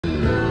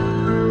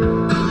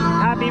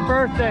Happy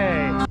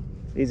birthday!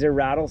 These are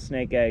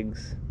rattlesnake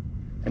eggs,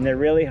 and they're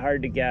really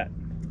hard to get.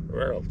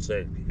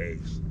 Rattlesnake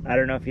eggs. I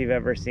don't know if you've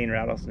ever seen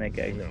rattlesnake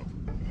eggs. No.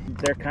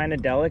 They're kind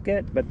of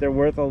delicate, but they're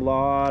worth a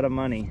lot of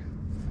money.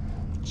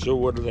 So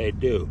what do they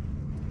do?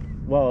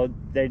 Well,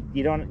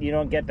 you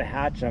don't get to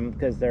hatch them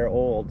because they're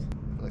old.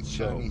 Like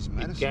So Chinese you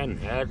medicine. can't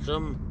hatch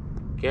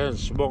them, can't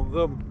smoke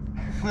them.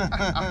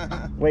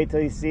 Wait till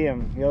you see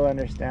them, you'll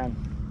understand.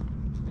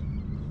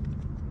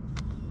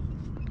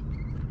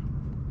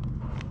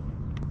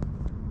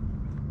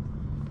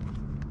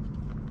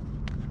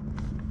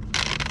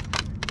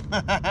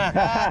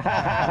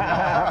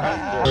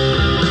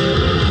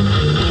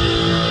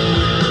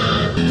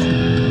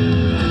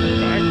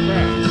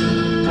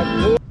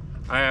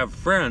 I have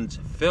friends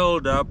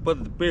filled up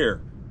with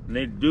beer, and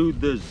they do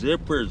the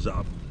zippers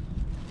up.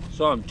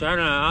 So I'm trying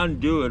to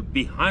undo it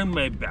behind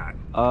my back,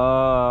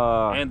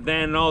 and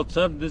then all of a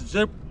sudden the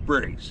zip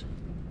breaks.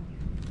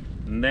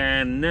 And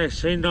then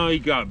next thing you know, you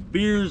got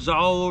beers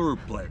all over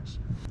the place.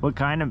 What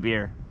kind of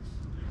beer?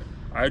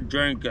 I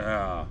drink,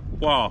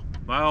 well,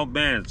 my old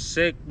man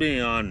sicked me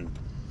on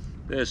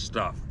this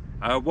stuff.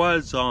 I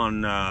was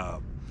on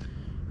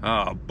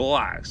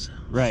blacks,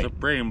 Right.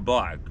 Supreme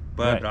Black,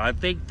 but Right. I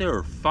think they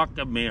were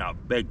fucking me up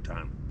big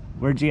time.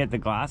 Where'd you get the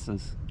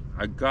glasses?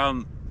 I got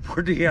 'em.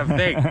 What do you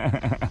think?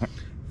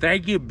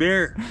 Thank you,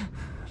 beer.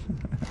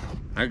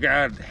 I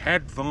got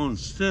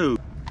headphones too.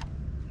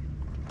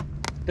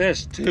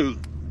 This too,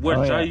 which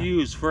Oh, yeah. I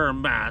use for a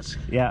mask.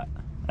 Yeah,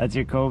 that's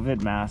your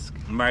COVID mask.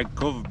 My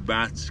COVID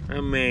mask.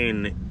 I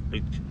mean,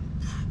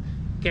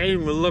 can't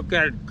even look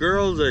at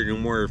girls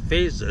anymore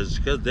faces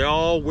because they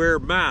all wear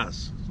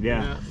masks.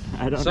 Yeah,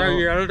 I don't So know.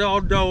 you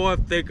don't know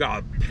if they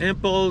got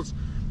pimples,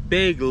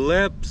 big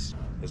lips.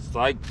 It's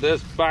like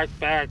this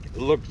backpack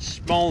looks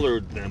smaller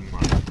than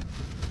mine.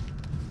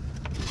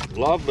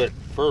 Love it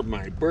for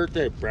my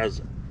birthday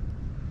present.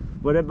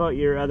 What about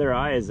your other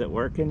eye? Is it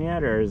working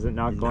yet, or is it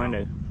not going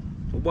to?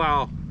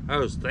 Well, I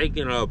was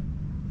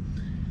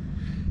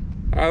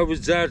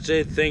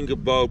actually thinking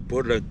about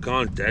putting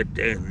contact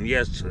in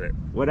yesterday.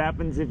 What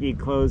happens if you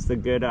close the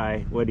good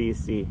eye? What do you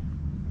see?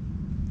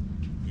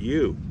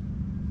 You.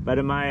 But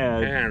am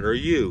And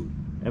you.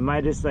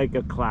 I just like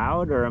a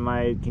cloud, or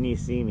can you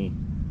see me?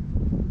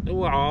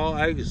 Well,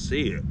 I can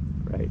see it,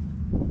 Right,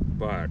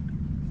 but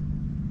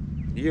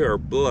you're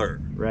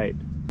blurred. right.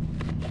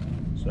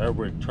 Is that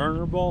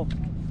returnable?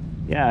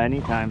 Yeah,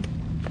 anytime.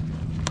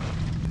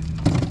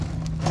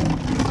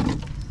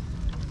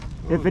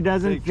 If it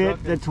doesn't big fit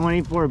truck the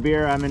 24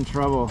 beer, I'm in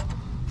trouble.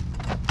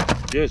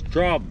 Just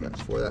drop them.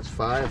 That's 4, that's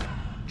 5.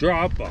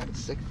 Drop them. That's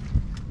 6.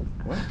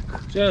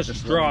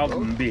 Just drop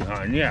them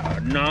behind. Yeah,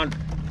 not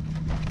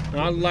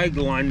like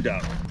lined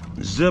up.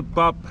 Zip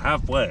up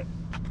halfway.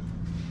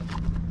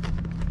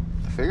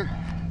 Figure?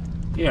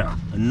 Yeah,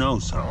 a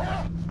nose hole.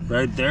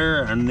 Right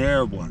there and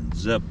there one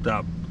zipped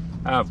up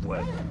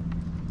halfway.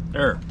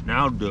 There,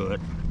 now do it.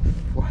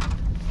 What?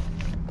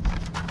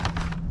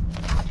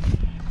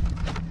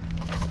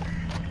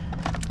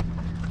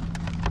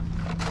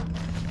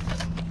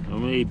 How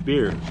many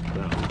beers?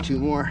 No. 2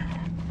 more.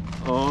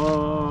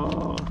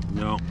 Oh,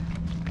 No,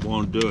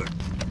 won't do it.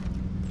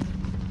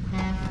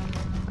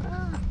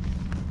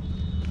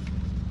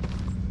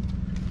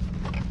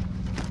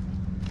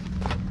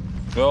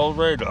 Fill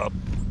right up.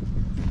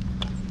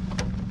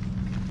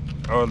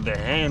 Oh, the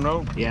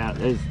handle. yeah.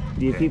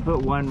 If you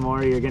put one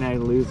more, you're gonna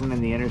lose them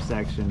in the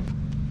intersection.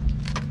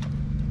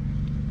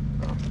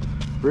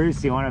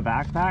 Bruce, you want a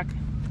backpack?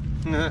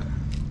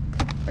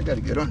 I got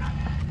a good one.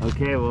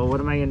 Okay, well, what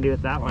am I gonna do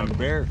with that Want a one?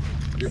 beer?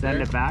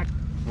 Send it back?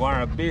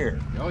 Want a beer?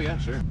 Oh, yeah,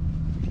 sure.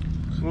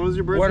 When was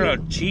your birthday? What a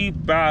cheap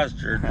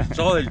bastard. It's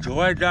only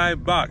 29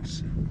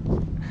 bucks.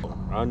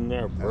 I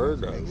never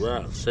heard of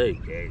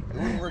rattlesnake egg. It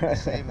wouldn't work the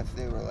same if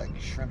they were like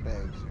shrimp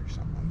eggs or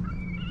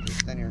something.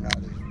 Just then you're not, I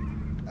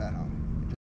don't know.